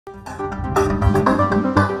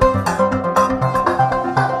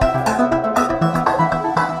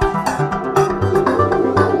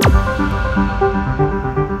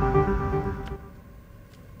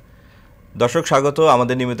দর্শক স্বাগত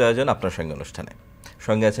আমাদের নিয়মিত আয়োজন আপনার সঙ্গে অনুষ্ঠানে।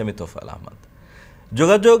 সঙ্গে আছে আমি তোফাল আহমদ।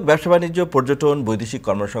 যোগাযোগ, ব্যবসা বাণিজ্য, পর্যটন, বৈদেশিক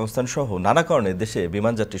কর্মসংস্থান সহ নানা কারণে দেশে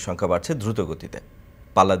বিমানযাত্রীর সংখ্যা বাড়ছে দ্রুত গতিতে।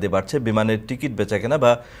 পাল্লা দিয়ে বাড়ছে বিমানের টিকিট বেচাকেনা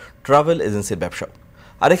বা ট্রাভেল এজেন্সির ব্যবসাও।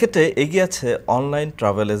 আর এক্ষেত্রে এগিয়ে আছে অনলাইন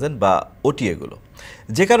ট্রাভেল এজেন্ট বা ওটিএগুলো,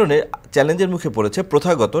 যে কারণে চ্যালেঞ্জের মুখে পড়েছে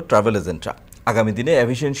প্রথাগত ট্রাভেল এজেন্টরা। আগামী দিনে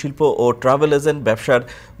এভিয়েশন শিল্প ও ট্রাভেল এজেন্ট ব্যবসার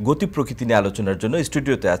গতি প্রকৃতি নিয়ে আলোচনার জন্য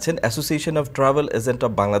স্টুডিওতে আছেন association of travel agent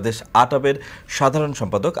of Bangladesh আটাবের সাধারণ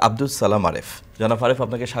সম্পাদক আব্দুল সালাম আরেফ। জনাব আরেফ,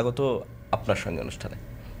 আপনাকে স্বাগত আপনার সঙ্গে অনুষ্ঠানে।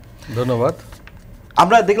 ধন্যবাদ।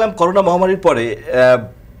 আমরা দেখলাম করোনা মহামারীর পরে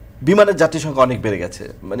বিমানের যাত্রীর সংখ্যা অনেক বেড়ে গেছে,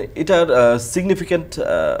 মানে এটার সিগনিফিক্যান্ট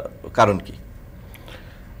কারণ কি?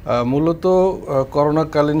 মূলত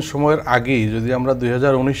করোনাকালীন সময়ের আগেই যদি আমরা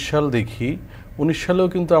 2019 সাল দেখি, 19 সালেও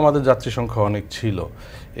কিন্তু আমাদের যাত্রী সংখ্যা অনেক ছিল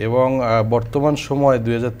এবং বর্তমান সময়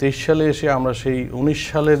 2023 সালে এসে আমরা সেই 19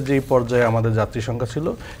 সালের যেই পর্যায়ে আমাদের যাত্রী সংখ্যা ছিল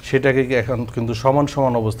সেটাকে এখন কিন্তু সমান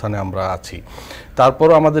সমান অবস্থানে আমরা আছি।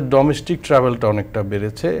 তারপরও আমাদের ডোমেস্টিক ট্রাভেলটা অনেকটা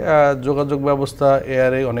বেড়েছে। যোগাযোগ ব্যবস্থা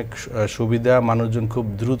এয়ারে অনেক সুবিধা, মানুষজন খুব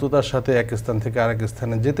দ্রুততার সাথে এক স্থান থেকে আরেক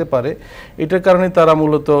স্থানে যেতে পারে, এটার কারণে তারা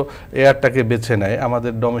মূলত এয়ারটাকে বেছে নেয়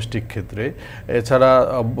আমাদের ডোমেস্টিক ক্ষেত্রে। এছাড়া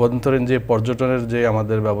অভ্যন্তরীণ যে পর্যটনের যে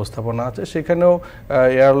আমাদের ব্যবস্থাপনা আছে সেখানেও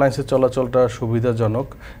এয়ারলাইন্সের চলাচলটা সুবিধাজনক।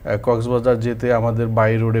 কক্সবাজার যেতে আমাদের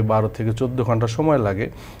বাই রোডে 12 থেকে 14 ঘন্টা সময় লাগে,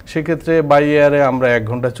 সেক্ষেত্রে বাই এয়ারে আমরা 1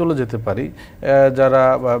 ঘন্টায় চলে যেতে পারি। যারা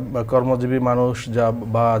কর্মজীবী মানুষ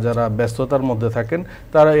বা যারা ব্যস্ততার মধ্যে থাকেন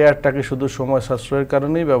তারা এয়ারটাকে শুধু সময় সাশ্রয়ের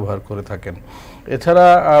কারণেই ব্যবহার করে থাকেন। এছাড়া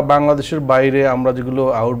বাংলাদেশের বাইরে আমরা যেগুলো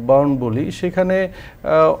আউটবাউন্ড বলি, সেখানে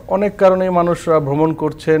অনেক কারণেই মানুষরা ভ্রমণ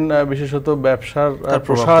করছেন, বিশেষত ব্যবসার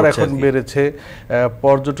প্রসার এখন বেড়েছে,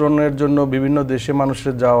 পর্যটনের জন্য বিভিন্ন দেশে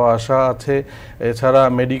মানুষের যাওয়া আসা আছে। এছাড়া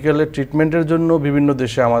মেডিকেলের ট্রিটমেন্টের জন্য বিভিন্ন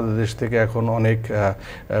দেশে আমাদের দেশ থেকে এখন অনেক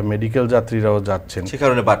মেডিকেল যাত্রীরাও যাচ্ছেন, সে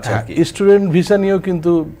কারণে বাড়ছে। স্টুডেন্ট ভিসা নিয়েও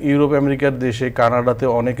কিন্তু ইউরোপ আমেরিকার দেশে, কানাডাতে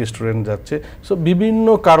অনেক স্টুডেন্ট যাচ্ছে। সো বিভিন্ন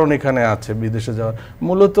কারণ এখানে আছে বিদেশে যাওয়ার।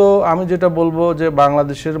 মূলত আমি যেটা বলবো যে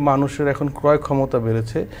বাংলাদেশের মানুষের এখন ক্রয় ক্ষমতা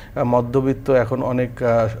বেড়েছে, মধ্যবিত্ত এখন অনেক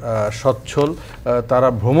সচ্ছল, তারা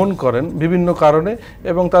ভ্রমণ করেন বিভিন্ন কারণে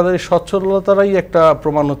এবং তাদের সচ্ছলতারাই একটা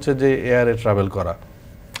প্রমাণ হচ্ছে যে এয়ারে ট্রাভেল করা।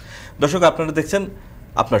 দর্শক, আপনারা দেখছেন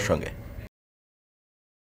আপনার সঙ্গে।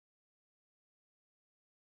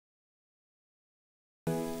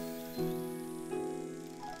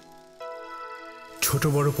 ছোট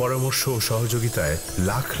বড় পরামর্শ ও সহযোগিতায়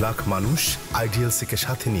লাখ লাখ মানুষ আইডিএলসিকে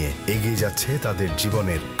সাথে নিয়ে এগিয়ে যাচ্ছে তাদের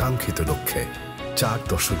জীবনের কাঙ্ক্ষিত লক্ষ্যে। 4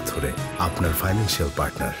 দশক ধরে আপনার ফাইন্যান্সিয়াল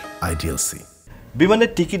পার্টনার আইডিএলসি।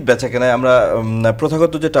 বিমানের টিকিট বেচাকেনায় আমরা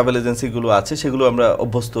প্রথাগত যে ট্রাভেল এজেন্সিগুলো আছে সেগুলো আমরা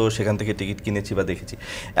অভ্যস্ত, সেখান থেকে টিকিট কিনেছি বা দেখেছি।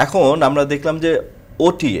 এখন আমরা দেখলাম যে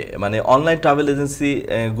ওটিএ মানে অনলাইন ট্রাভেল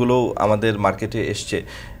এজেন্সিগুলো আমাদের মার্কেটে এসছে।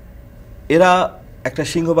 এরা একটা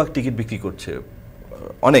সিংহভাগ টিকিট বিক্রি করছে,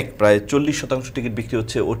 অনেক প্রায় 40% টিকিট বিক্রি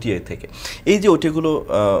হচ্ছে ওটিএ থেকে। এই যে ওটিএগুলো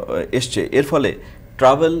এসছে, এর ফলে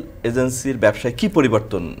ট্রাভেল এজেন্সির ব্যবসায় কি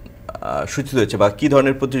পরিবর্তন সূচিত হয়েছে বা কী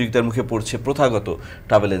ধরনের প্রতিযোগিতার মুখে পড়ছে প্রথাগত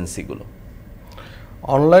ট্রাভেল এজেন্সিগুলো?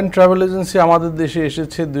 অনলাইন ট্রাভেল এজেন্সি আমাদের দেশে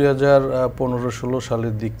এসেছে 2015-16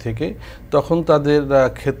 সালের দিক থেকে। তখন তাদের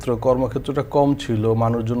কর্মক্ষেত্রটা কম ছিল,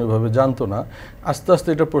 মানুষজন এভাবে জানতো না। আস্তে আস্তে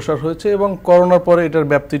এটা প্রসার হয়েছে এবং করোনার পরে এটার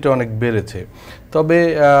ব্যাপ্তিটা অনেক বেড়েছে। তবে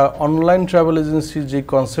অনলাইন ট্রাভেল এজেন্সির যে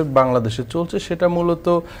কনসেপ্ট বাংলাদেশে চলছে সেটা মূলত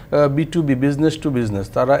B2B, বিজনেস টু বিজনেস।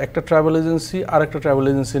 তারা একটা ট্রাভেল এজেন্সি আর একটা ট্রাভেল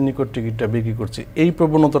এজেন্সির নিকট টিকিটটা বিক্রি করছে, এই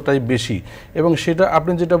প্রবণতাটাই বেশি। এবং সেটা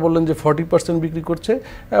আপনি যেটা বললেন যে 40% বিক্রি করছে,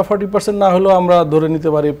 40% না হলেও আমরা ধরে নিতে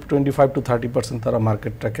পারি 25-30% তারা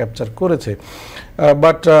মার্কেটটা ক্যাপচার করেছে।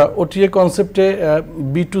 বাট ওটিএ কনসেপ্টে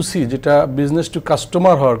B2C যেটা বিজনেস টু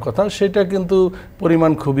কাস্টমার হওয়ার কথা, সেটা কিন্তু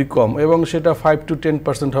পরিমাণ খুবই কম এবং সেটা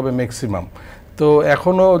 5-10% হবে ম্যাক্সিমাম। তো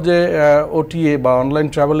এখনও যে ওটিএ বা অনলাইন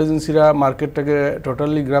ট্রাভেল এজেন্সিরা মার্কেটটাকে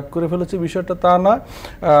টোটালি গ্র্যাব করে ফেলেছে বিষয়টা তা না।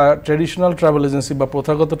 ট্র্যাডিশনাল ট্রাভেল এজেন্সি বা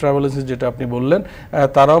প্রথাগত ট্রাভেল এজেন্সি যেটা আপনি বললেন,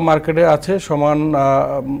 তারাও মার্কেটে আছে,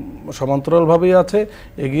 সমান্তরালভাবেই আছে,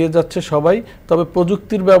 এগিয়ে যাচ্ছে সবাই। তবে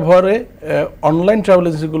প্রযুক্তির ব্যবহারে অনলাইন ট্রাভেল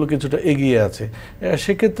এজেন্সিগুলো কিছুটা এগিয়ে আছে।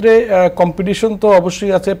 সেক্ষেত্রে কম্পিটিশন তো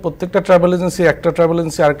অবশ্যই আছে। প্রত্যেকটা ট্রাভেল এজেন্সি একটা ট্রাভেল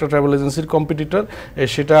এজেন্সি আরেকটা ট্রাভেল এজেন্সির কম্পিটিটর,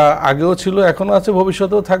 সেটা আগেও ছিল, এখনও আছে,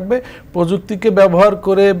 ভবিষ্যতেও থাকবে। প্রযুক্তিকে ব্যবহার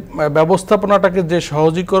করে ব্যবস্থাপনাটাকে যে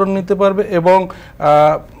সহজীকরণ নিতে পারবে এবং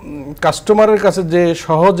কাস্টমারের কাছে যে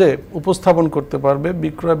সহজে উপস্থাপন করতে পারবে,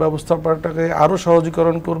 বিক্রয় ব্যবস্থাপনাটাকে আরও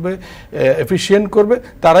সহজীকরণ করবে, এফিশিয়েন্ট করবে,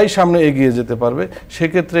 তারাই সামনে এগিয়ে যেতে পারবে।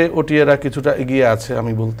 সেক্ষেত্রে ওটিএরা কিছুটা এগিয়ে আছে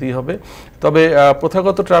আমি বলতেই হবে। তবে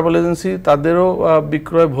প্রথাগত ট্রাভেল এজেন্সি তাদেরও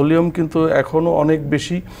বিক্রয় ভলিউম কিন্তু এখনও অনেক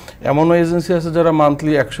বেশি। এমনও এজেন্সি আছে যারা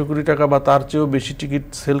মান্থলি 100 কোটি টাকা বা তার চেয়েও বেশি টিকিট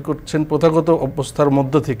সেল করছেন প্রথাগত অবস্থার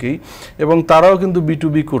মধ্য থেকেই, এবং তারাও কিন্তু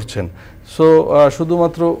B2B করছেন। সো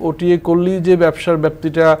শুধুমাত্র ওটিএ করলেই যে ব্যবসার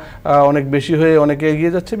ব্যাপ্তিটা অনেক বেশি হয়ে অনেকে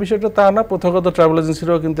এগিয়ে যাচ্ছে বিষয়টা তা না, প্রথাগত ট্রাভেল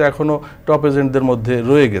এজেন্সিরাও কিন্তু এখনও টপ এজেন্টদের মধ্যে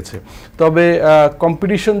রয়ে গেছে। তবে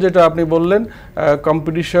কম্পিটিশন যেটা আপনি বললেন,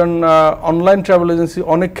 কম্পিটিশন অনলাইন ট্রাভেল এজেন্সি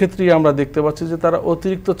অনেক ক্ষেত্রেই আমরা দেখতে পাচ্ছি যে তারা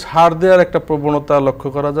অতিরিক্ত ছাড় দেওয়ার একটা প্রবণতা লক্ষ্য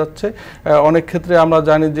করা যাচ্ছে। অনেক ক্ষেত্রে আমরা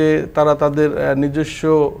জানি যে তারা তাদের নিজস্ব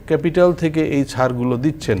ক্যাপিটাল থেকে এই ছাড়গুলো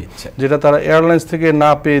দিচ্ছেন, যেটা তারা এয়ারলাইন্স থেকে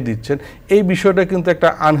না পেয়ে দিচ্ছেন। এই বিষয়টা কিন্তু একটা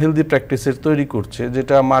আনহেলদি প্র্যাকটিসের তৈরি করছে,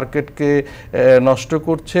 যেটা মার্কেটকে নষ্ট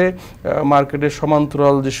করছে। মার্কেটের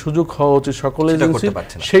সমান্তরাল যে সুযোগ হওয়া উচিত সকল এজেন্সি,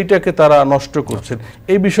 সেইটাকে তারা নষ্ট করছেন।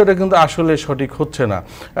 এই বিষয়টা কিন্তু আসলে সঠিক হচ্ছে না।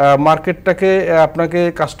 মার্কেটটাকে আপনাকে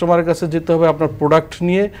কাস্টমারের কাছে যেতে হবে আপনার প্রোডাক্ট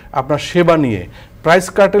নিয়ে, আপনার সেবা নিয়ে। প্রাইস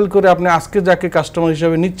কার্টেল করে আপনি আজকে যাকে কাস্টমার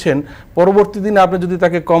হিসেবে নিচ্ছেন, পরবর্তী দিনে আপনি যদি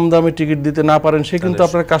তাকে কম দামে টিকিট দিতে না পারেন, সে কিন্তু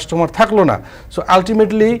আপনার কাস্টমার থাকলো না। So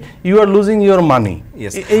ultimately you R losing your মানি।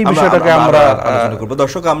 এই বিষয়টাকে আমরা আলোচনা করব।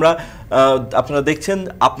 দর্শক, আপনারা দেখছেন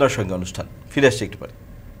আপনার সঙ্গে অনুষ্ঠান, ফিরে আসছি একটু পরে।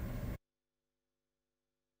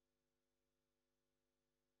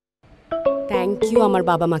 থ্যাংক ইউ আমার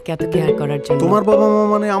বাবা মাকে এত কেয়ার করার জন্য। তোমার বাবা মা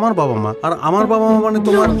মানে আমার বাবা মা, আর আমার বাবা মা মানে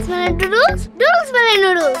তোমার। নুডলস মানে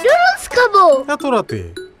নুডলস খাবো এত রাতে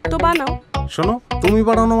তো বানাও। শোনো, তুমি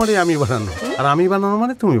বানানো মানে আমি বানানো, আর আমি বানানো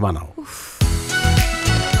মানে তুমি বানাও।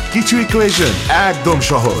 কিছু ইকুয়েশন একদম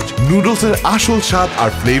সহজ। নুডলসের আসল স্বাদ আর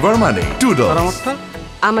ফ্লেভার মানে টুডলস। আর আমারটা?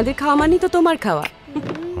 আমাদের খাওয়া মানে তো তোমার খাওয়া।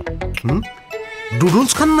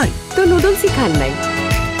 নুডলস খান নাই তো নুডলসই খান নাই।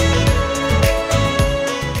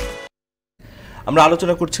 আমরা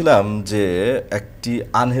আলোচনা করছিলাম যে একটি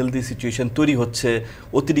আনহেলদি সিচুয়েশন তৈরি হচ্ছে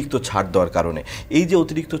অতিরিক্ত ছাড় দেওয়ার কারণে। এই যে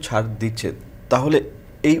অতিরিক্ত ছাড় দিচ্ছে, তাহলে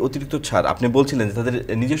এই অতিরিক্ত ছাড় আপনি বলছিলেন যে তাদের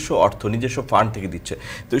নিজস্ব অর্থ, নিজস্ব ফান্ড থেকে দিচ্ছে,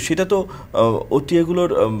 তো সেটা তো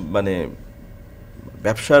ওটিএগুলোর মানে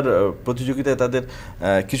ব্যবসার প্রতিযোগিতায় তাদের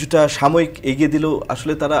কিছুটা সাময়িক এগিয়ে দিলেও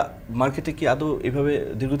আসলে তারা মার্কেটে কি আদৌ এভাবে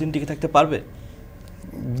দীর্ঘদিন টিকে থাকতে পারবে?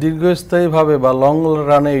 দীর্ঘস্থায়ীভাবে বা লং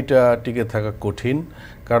রানে এটা টিকে থাকা কঠিন,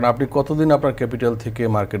 কারণ আপনি কতদিন আপনার ক্যাপিটাল থেকে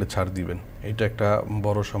মার্কেটে ছাড় দিবেন, এটা একটা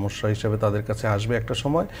বড় সমস্যা হিসেবে তাদের কাছে আসবে একটা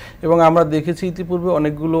সময়। এবং আমরা দেখেছি ইতিপূর্বে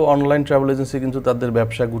অনেকগুলো অনলাইন ট্রাভেল এজেন্সি কিন্তু তাদের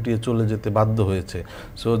ব্যবসা গুটিয়ে চলে যেতে বাধ্য হয়েছে।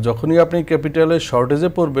 সো যখনই আপনি ক্যাপিটালের শর্টেজে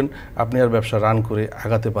পড়বেন, আপনি আর ব্যবসা রান করে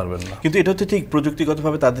আগাতে পারবেন না। কিন্তু এটা তো ঠিক,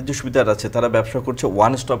 প্রযুক্তিগতভাবে তাদের যে সুবিধা আছে, তারা ব্যবসা করছে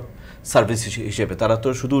ওয়ান স্টপ সার্ভিস হিসেবে। তারা তো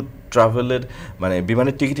শুধু ট্রাভেলের মানে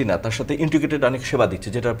বিমানের টিকিটই না, তার সাথে ইন্টিগ্রেটেড অনেক সেবা দিচ্ছে,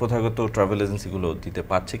 যেটা প্রথাগত ট্রাভেল এজেন্সিগুলো দিতে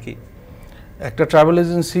পারছে কি? একটা travel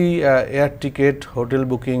agency air ticket, hotel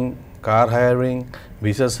booking, কার হায়ারিং,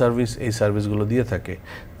 ভিসা সার্ভিস, এই সার্ভিসগুলো দিয়ে থাকে।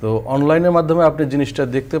 তো অনলাইনের মাধ্যমে আপনি জিনিসটা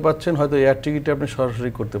দেখতে পাচ্ছেন, হয়তো এয়ার টিকিটে আপনি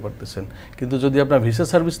সরাসরি করতে পারতেছেন, কিন্তু যদি আপনার ভিসা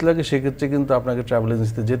সার্ভিস লাগে সেক্ষেত্রে কিন্তু আপনাকে ট্রাভেল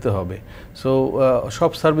এজেন্সিতে যেতে হবে। সো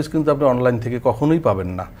সব সার্ভিস কিন্তু আপনি অনলাইন থেকে কখনোই পাবেন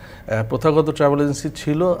না। প্রথাগত ট্রাভেল এজেন্সি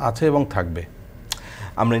ছিল, আছে এবং থাকবে।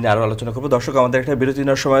 আমরা নিয়ে আরও আলোচনা করবো। দর্শক, আমাদের একটা বিরতি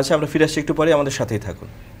নেওয়ার সময় আছে, আমরা ফিরে আসছি একটু পরে, আমাদের সাথেই থাকুন।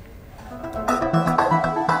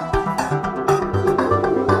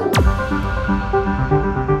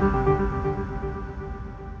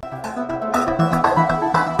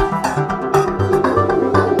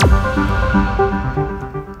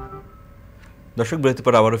 দর্শক, বিরতির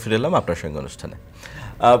পর আবারও ফিরে এলাম আপনার সঙ্গে অনুষ্ঠানে।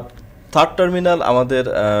 থার্ড টার্মিনাল আমাদের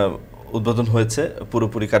উদ্বোধন হয়েছে,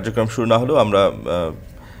 পুরোপুরি কার্যক্রম শুরু না হলেও আমরা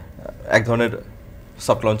এক ধরনের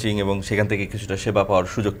সফট লঞ্চিং এবং সেখান থেকে কিছুটা সেবা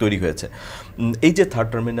পাওয়ার সুযোগ তৈরি হয়েছে। এই যে থার্ড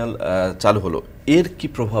টার্মিনাল চালু হলো, এর কি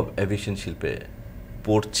প্রভাব এভিয়েশন শিল্পে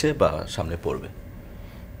পড়ছে বা সামনে পড়বে?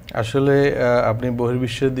 আসলে আপনি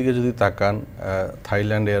বহির্বিশ্বের দিকে যদি তাকান,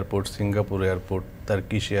 Thailand airport, Singapore airport,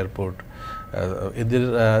 Turkish airport, এদের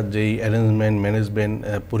যেই অ্যারেঞ্জমেন্ট, ম্যানেজমেন্ট,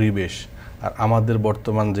 পরিবেশ আর আমাদের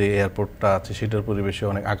বর্তমান যে এয়ারপোর্টটা আছে সেটার পরিবেশে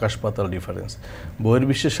অনেক আকাশ পাতাল ডিফারেন্স।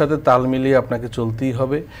 বহির্বিশ্বের সাথে তাল মিলিয়ে আপনাকে চলতেই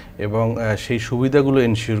হবে এবং সেই সুবিধাগুলো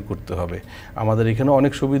এনশিওর করতে হবে। আমাদের এখানে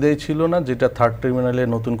অনেক সুবিধাই ছিল না, যেটা থার্ড টার্মিনালে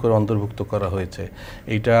নতুন করে অন্তর্ভুক্ত করা হয়েছে।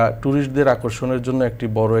 এইটা ট্যুরিস্টদের আকর্ষণের জন্য একটি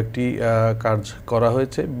বড় একটি কাজ করা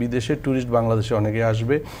হয়েছে। বিদেশের ট্যুরিস্ট বাংলাদেশে অনেকে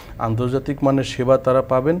আসবে, আন্তর্জাতিক মানের সেবা তারা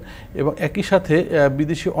পাবেন এবং একই সাথে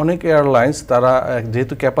বিদেশি অনেক এয়ারলাইন্স তারা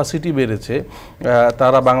যেহেতু ক্যাপাসিটি বেড়েছে,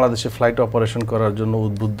 তারা বাংলাদেশে ফ্লাইট অপারেশন করার জন্য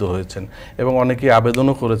উদ্বুদ্ধ হয়েছেন এবং অনেকেই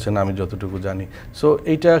আবেদনও করেছেন আমি যতটুকু জানি। সো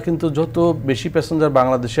এইটা কিন্তু যত বেশি প্যাসেঞ্জার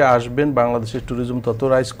বাংলাদেশে আসবেন, বাংলাদেশের ট্যুরিজম তত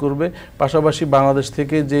রাইজ করবে। পাশাপাশি বাংলাদেশ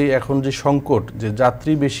থেকে যে এখন যে সংকট, যে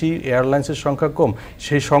যাত্রী বেশি এয়ারলাইন্সের সংখ্যা কম,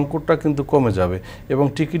 সেই সংকটটা কিন্তু কমে যাবে এবং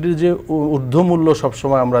টিকিটের যে ঊর্ধ্বমূল্য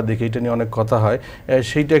সবসময় আমরা দেখি, এটা নিয়ে অনেক কথা হয়,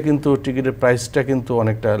 সেইটা কিন্তু টিকিটের প্রাইসটা কিন্তু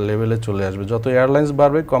অনেকটা লেভেলে চলে আসবে। যত এয়ারলাইন্স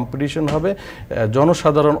বাড়বে, কম্পিটিশন হবে,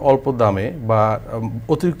 জনসাধারণ অল্প দামে বা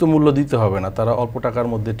অতিরিক্ত মূল্য দিতে হবে না, তারা অল্প টাকার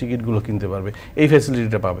মধ্যে টিকিটগুলো কিনতে পারবে, এই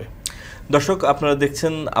ফ্যাসিলিটিটা পাবে। দর্শক, আপনারা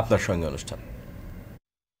দেখছেন আপনার সঙ্গে অনুষ্ঠান।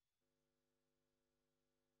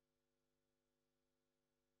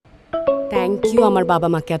 থ্যাংক ইউ আমার বাবা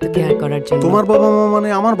মাকে এত কেয়ার করার জন্য। তোমার বাবা মা মানে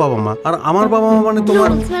আমার বাবা মা, আর আমার বাবা মা মানে তোমার।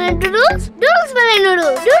 নুডলস মানে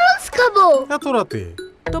নুডলস খাবো। এত রাতে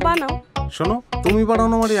তো বানাও। শোনো, তুমি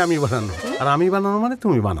বানানো মানে আমি বানানো, আর আমি বানানো মানে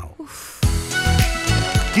তুমি বানাও।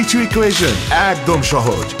 কিছু ইকুয়েশন একদম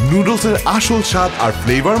সহজ। নুডলসের আসল স্বাদ আর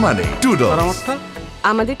ফ্লেভার মানে টুডলস। আর আমারটা?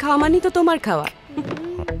 আমাদের খাওয়া মানে তো তোমার খাওয়া।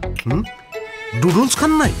 নুডলস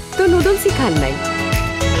খান নাই তো নুডলসই খান নাই।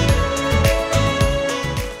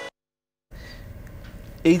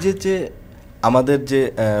 এই যে আমাদের যে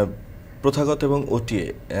প্রথাগত এবং ওটিএ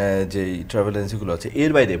যে ট্রাভেল এজেন্সিগুলো আছে,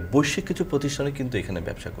 এর বাইরে বৈশ্বিক কিছু প্রতিষ্ঠানে কিন্তু এখানে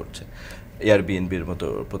ব্যবসা করছে। এয়ারবিএনবির মতো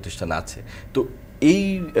প্রতিষ্ঠান আছে। তো এই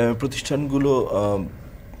প্রতিষ্ঠানগুলো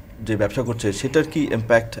যে ব্যবসা করছে, সেটার কি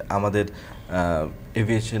ইম্প্যাক্ট আমাদের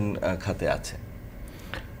এভিয়েশন খাতে আছে?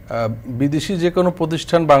 বিদেশি যে কোনো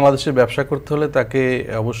প্রতিষ্ঠান বাংলাদেশে ব্যবসা করতে হলে তাকে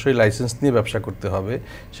অবশ্যই লাইসেন্স নিয়ে ব্যবসা করতে হবে।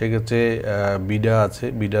 সেক্ষেত্রে বিডা আছে,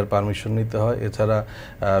 বিডার পারমিশন নিতে হয়। এছাড়া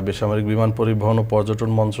বেসামরিক বিমান পরিবহন ও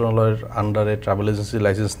পর্যটন মন্ত্রণালয়ের আন্ডারে ট্রাভেল এজেন্সি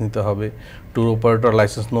লাইসেন্স নিতে হবে। ট্যুর অপারেটর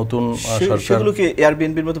লাইসেন্স নতুন সরকার। সেগুলো কি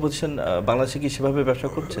এয়ারবিএনবির মতো প্রতিষ্ঠান বাংলাদেশে কি সেভাবে ব্যবসা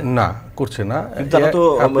করছে? না, করছে না।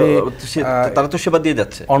 তারা তো সেবা দিয়ে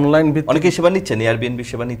যাচ্ছে অনলাইন ভিত্তিক, অনেকেই সেবা নিচ্ছেন, এয়ারবিএনবি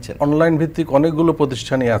সেবা নিচ্ছেন। অনলাইন ভিত্তিক অনেকগুলো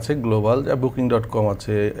প্রতিষ্ঠানই আছে গ্লোবাল, বুকিং.com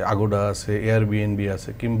আছে, আগোডা আছে, এয়ারবিএনবি আছে,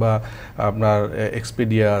 কিংবা আপনার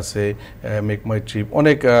এক্সপিডিয়া আছে, মেক মাই ট্রিপ,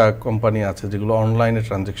 অনেক কোম্পানি আছে যেগুলো অনলাইনে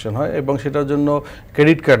ট্রানজ্যাকশন হয় এবং সেটার জন্য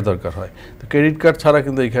ক্রেডিট কার্ড দরকার হয়। তো ক্রেডিট কার্ড ছাড়া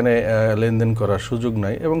কিন্তু এখানে লেনদেন করার সুযোগ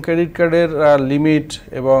নাই এবং ক্রেডিট কার্ডের লিমিট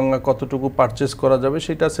এবং কতটুকু পারচেস করা যাবে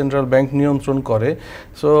সেটা সেন্ট্রাল ব্যাংক নিয়ন্ত্রণ করে।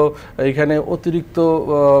 সো এইখানে অতিরিক্ত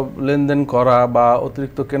লেনদেন করা বা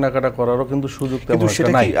অতিরিক্ত কেনাকাটা করারও কিন্তু সুযোগ তেমন একটা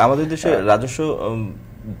নাই। আমাদের দেশে রাজস্ব,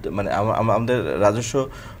 মানে আমাদের রাজস্ব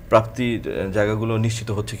প্রাপ্তির জায়গাগুলো নিশ্চিত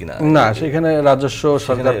হচ্ছে কিনা? না, সেখানে রাজস্ব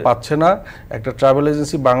সরকার পাচ্ছে না। একটা ট্রাভেল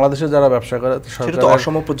এজেন্সি বাংলাদেশে যারা ব্যবসা করে,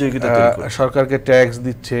 সরকারকে ট্যাক্স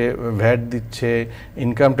দিচ্ছে, ভ্যাট দিচ্ছে,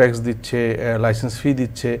 ইনকাম ট্যাক্স দিচ্ছে, লাইসেন্স ফি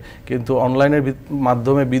দিচ্ছে, কিন্তু অনলাইনের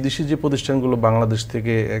মাধ্যমে বিদেশি যে প্রতিষ্ঠানগুলো বাংলাদেশ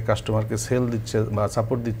থেকে কাস্টমারকে সেল দিচ্ছে বা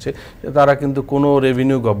সাপোর্ট দিচ্ছে, তারা কিন্তু কোনো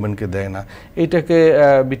রেভিনিউ গভর্নমেন্টকে দেয় না। এইটাকে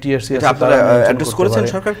বিটিআরসি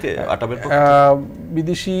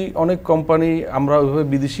বিদেশি অনেক কোম্পানি, আমরা ওইভাবে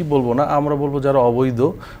বিদেশি বলবো না, আমরা বলবো যারা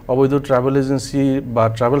অবৈধ ট্রাভেল এজেন্সি বা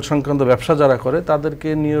ট্রাভেল সংক্রান্ত ব্যবসা যারা করে, তাদেরকে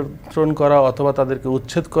নিয়ন্ত্রণ করা অথবা তাদেরকে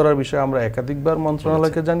উচ্ছেদ করার বিষয়ে আমরা একাধিকবার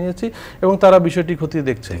মন্ত্রণালয়কে জানিয়েছি এবং তারা বিষয়টি খতিয়ে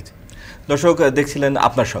দেখছে। দর্শক, দেখছিলেন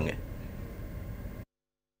আপনার সঙ্গে।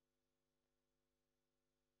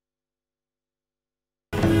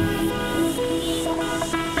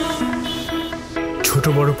 ছোট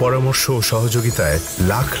বড় পরামর্শ ও সহযোগিতায়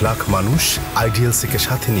লাখ লাখ মানুষ আইডিএলসিকে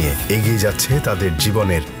সাথে নিয়ে এগিয়ে যাচ্ছে তাদের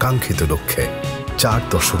জীবনের কাঙ্ক্ষিত লক্ষ্যে। 4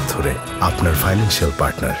 দশক ধরে আপনার ফাইন্যান্সিয়াল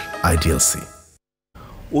পার্টনার আইডিএলসি।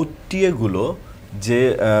 ওটিএ গুলো যে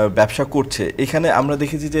ব্যবসা করছে, এখানে আমরা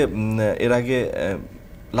দেখেছি যে এর আগে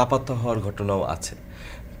লাপাত্তা হওয়ার ঘটনাও আছে।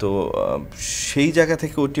 তো সেই জায়গা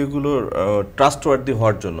থেকে ওটিএ গুলোর ট্রাস্টওয়ার্দি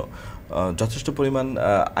হওয়ার জন্য যথেষ্ট পরিমাণ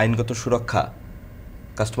আইনগত সুরক্ষা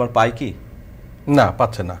কাস্টমার পায় কি? না,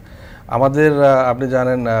 পাচ্ছে না। আমাদের আপনি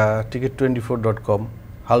জানেন ticket24.com,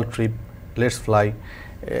 হাল ট্রিপ, লেটস ফ্লাই,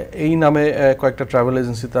 এই নামে কয়েকটা ট্রাভেল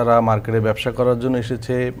এজেন্সি তারা মার্কেটে ব্যবসা করার জন্য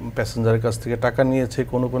এসেছে, প্যাসেঞ্জারের কাছ থেকে টাকা নিয়েছে,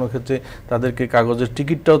 কোনো কোনো ক্ষেত্রে তাদেরকে কাগজের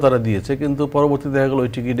টিকিটটাও তারা দিয়েছে, কিন্তু পরবর্তী দেখা গেলো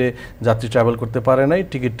ওই টিকিটে যাত্রী ট্রাভেল করতে পারে নাই,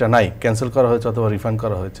 টিকিটটা নাই, ক্যান্সেল করা হয়েছে অথবা রিফান্ড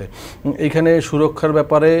করা হয়েছে। এইখানে সুরক্ষার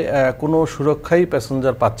ব্যাপারে কোনো সুরক্ষাই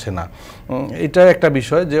প্যাসেঞ্জার পাচ্ছে না। এটা একটা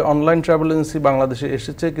বিষয় যে অনলাইন ট্রাভেল এজেন্সি বাংলাদেশে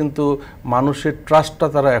এসেছে, কিন্তু মানুষের ট্রাস্টটা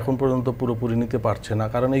তারা এখন পর্যন্ত পুরোপুরি নিতে পারছে না,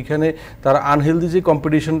 কারণ এইখানে তারা আনহেলদি যে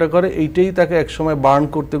কম্পিটিশনটা করে, এইটাই তাকে একসময় বার্ন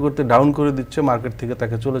করতে করতে ডাউন করে দিচ্ছে, মার্কেট থেকে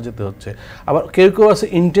তাকে চলে যেতে হচ্ছে। আবার কেউ কেউ আছে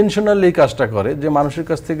ইন্টেনশনালি এই কাজটা করে, যে মানুষের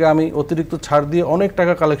কাছ থেকে আমি অতিরিক্ত ছাড় দিয়ে অনেক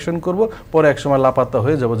টাকা কালেকশন করব, পরে একসময় লাপাত্তা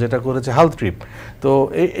হয়ে যাব, যেটা করেছে হেলথ ট্রিপ। তো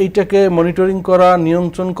এইটাকে মনিটরিং করা,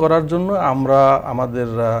 নিয়ন্ত্রণ করার জন্য আমরা আমাদের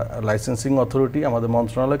লাইসেন্সিং অথরিটি, আমাদের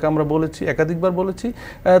মন্ত্রণালয়কে আমরা বলেছি, একাধিকবার বলেছি,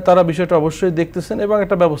 তারা বিষয়টা অবশ্যই দেখতেছেন এবং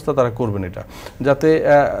একটা ব্যবস্থা তারা করবেন, এটা যাতে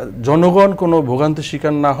জনগণ কোনো ভোগান্তির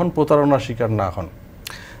শিকার না হন, প্রতারণার শিকার না হন।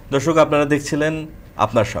 দর্শক, আপনারা দেখছিলেন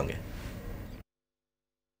আপনার সঙ্গে।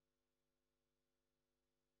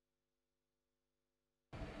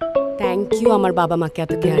 থ্যাংক ইউ আমার বাবা মাকে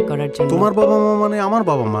এত কেয়ার করার জন্য। তোমার বাবা মা মানে আমার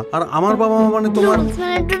বাবা মা, আর আমার বাবা মা মানে তোমার। নুডলস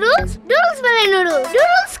মানে নুডলস, নুডলস মানে নুডলস,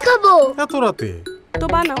 নুডলস খাবো। এত রাতে তো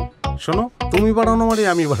বানাও। শোনো, তুমি বানানো মানে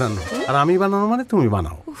আমি বানানো, আর আমি বানানো মানে তুমি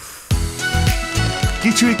বানাও।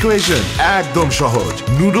 কিছু ইকুয়েশন একদম সহজ।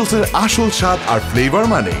 নুডলসের আসল স্বাদ আর ফ্লেভার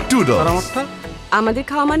মানে আর টুডলস। আমারটা আমাদের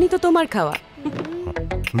খাওয়া মানে তো তোমার খাওয়া।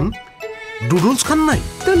 নুডলস খান নাই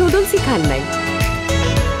তো নুডলসই খান নাই।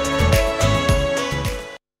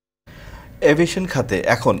 এভিয়েশন খাতে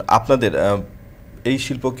এখন আপনাদের এই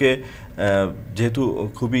শিল্পকে যেহেতু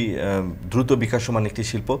খুবই দ্রুত বিকাশমান একটি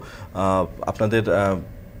শিল্প, আপনাদের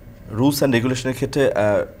রুলস অ্যান্ড রেগুলেশনের ক্ষেত্রে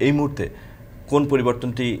এই মুহূর্তে কোন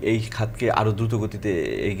পরিবর্তনটি এই খাতকে আরও দ্রুত গতিতে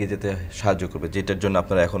এগিয়ে যেতে সাহায্য করবে, যেটার জন্য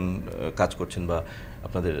আপনারা এখন কাজ করছেন বা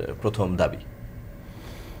আপনাদের প্রথম দাবি?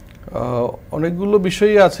 অনেকগুলো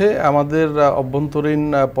বিষয়ই আছে। আমাদের অভ্যন্তরীণ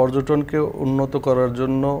পর্যটনকে উন্নত করার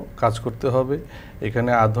জন্য কাজ করতে হবে।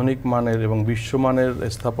 এখানে আধুনিক মানের এবং বিশ্বমানের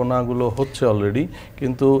স্থাপনাগুলো হচ্ছে অলরেডি,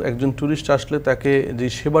 কিন্তু একজন ট্যুরিস্ট আসলে তাকে যে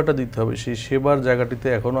সেবাটা দিতে হবে, সেই সেবার জায়গাটিতে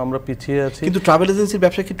এখনও আমরা পিছিয়ে আছি। কিন্তু ট্রাভেল এজেন্সির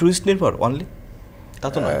ব্যবসা কি ট্যুরিস্ট নির্ভর অনলি? তা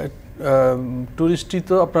তো না। ট্যুরিস্টই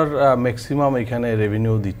তো আপনার ম্যাক্সিমাম এখানে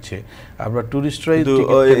রেভিনিউ দিচ্ছে। আমরা ট্যুরিস্টরাই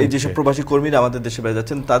এই যেসব প্রবাসী কর্মীরা আমাদের দেশে বেড়ে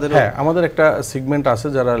যাচ্ছেন তাদের, হ্যাঁ, আমাদের একটা সেগমেন্ট আছে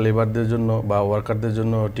যারা লেবারদের জন্য বা ওয়ার্কারদের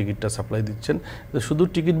জন্য টিকিটটা সাপ্লাই দিচ্ছেন। শুধু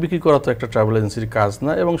টিকিট বিক্রি করা তো একটা ট্রাভেল এজেন্সির কাজ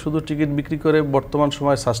না, এবং শুধু টিকিট বিক্রি করে বর্তমান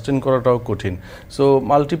সময় সাস্টেন করাটাও কঠিন। সো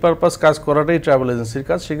মাল্টিপারপাস কাজ করাটাই ট্রাভেল এজেন্সির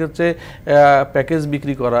কাজ। সেক্ষেত্রে প্যাকেজ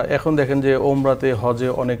বিক্রি করা, এখন দেখেন যে ওমরাতে, হজে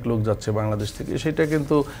অনেক লোক যাচ্ছে বাংলাদেশ থেকে, সেটা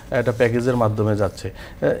কিন্তু একটা প্যাকেজের মাধ্যমে যাচ্ছে।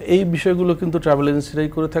 এই বিষয়গুলো কিন্তু ট্রাভেল এজেন্সিরাই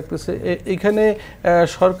করে থাকতেছে। এইখানে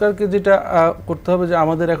সরকারকে যেটা করতে হবে, যে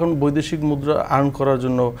আমাদের এখন বৈদেশিক মুদ্রা আর্ন করার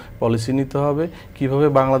জন্য পলিসি নিতে হবে, কিভাবে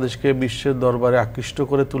বাংলাদেশকে বিশ্বের দরবারে আকৃষ্ট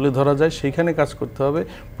করে তুলে ধরা যায়, সেইখানে কাজ করতে হবে।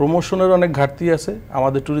 প্রমোশনের অনেক ঘাটতি আছে,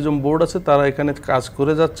 আমাদের ট্যুরিজম বোর্ড আছে, তারা এখানে কাজ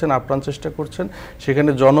করে যাচ্ছেন, আপ্রাণ চেষ্টা করছেন। সেখানে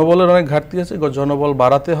জনবলের অনেক ঘাটতি আছে, জনবল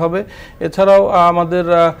বাড়াতে হবে। এছাড়াও আমাদের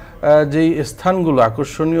যেই স্থানগুলো,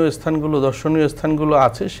 আকর্ষণীয় স্থানগুলো, দর্শনীয় স্থানগুলো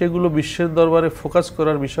আছে, সেগুলো বিশ্বের দরবারে ফোকাস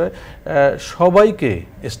করার বিষয়ে সবাইকে,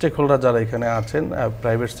 স্টেক হোল্ডার যারা এখানে আছেন,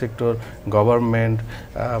 প্রাইভেট সেক্টর, গভর্নমেন্ট,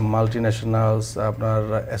 মাল্টিন্যাশনালস, আপনার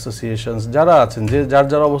অ্যাসোসিয়েশনস যারা আছেন, যে যার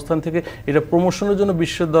যার অবস্থান থেকে এটা প্রমোশনের জন্য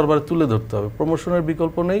বিশ্বের দরবারে তুলে ধরতে হবে। প্রমোশনের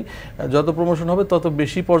বিকল্প নেই। যত প্রমোশন হবে তত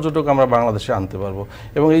বেশি পর্যটক আমরা বাংলাদেশে আনতে পারবো,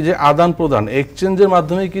 এবং এই যে আদান প্রদান, এক্সচেঞ্জের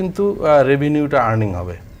মাধ্যমেই কিন্তু রেভিনিউটা আর্নিং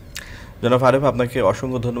হবে। জনাব আরেফ, আপনাকে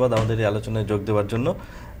অসংখ্য ধন্যবাদ আমাদের এই আলোচনায় যোগ দেওয়ার জন্য।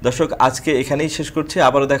 দর্শক, আজকে এখানেই শেষ করছি।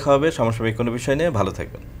 আবারও দেখা হবে সমসাময়িক কোনো বিষয় নিয়ে। ভালো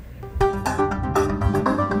থাকবেন।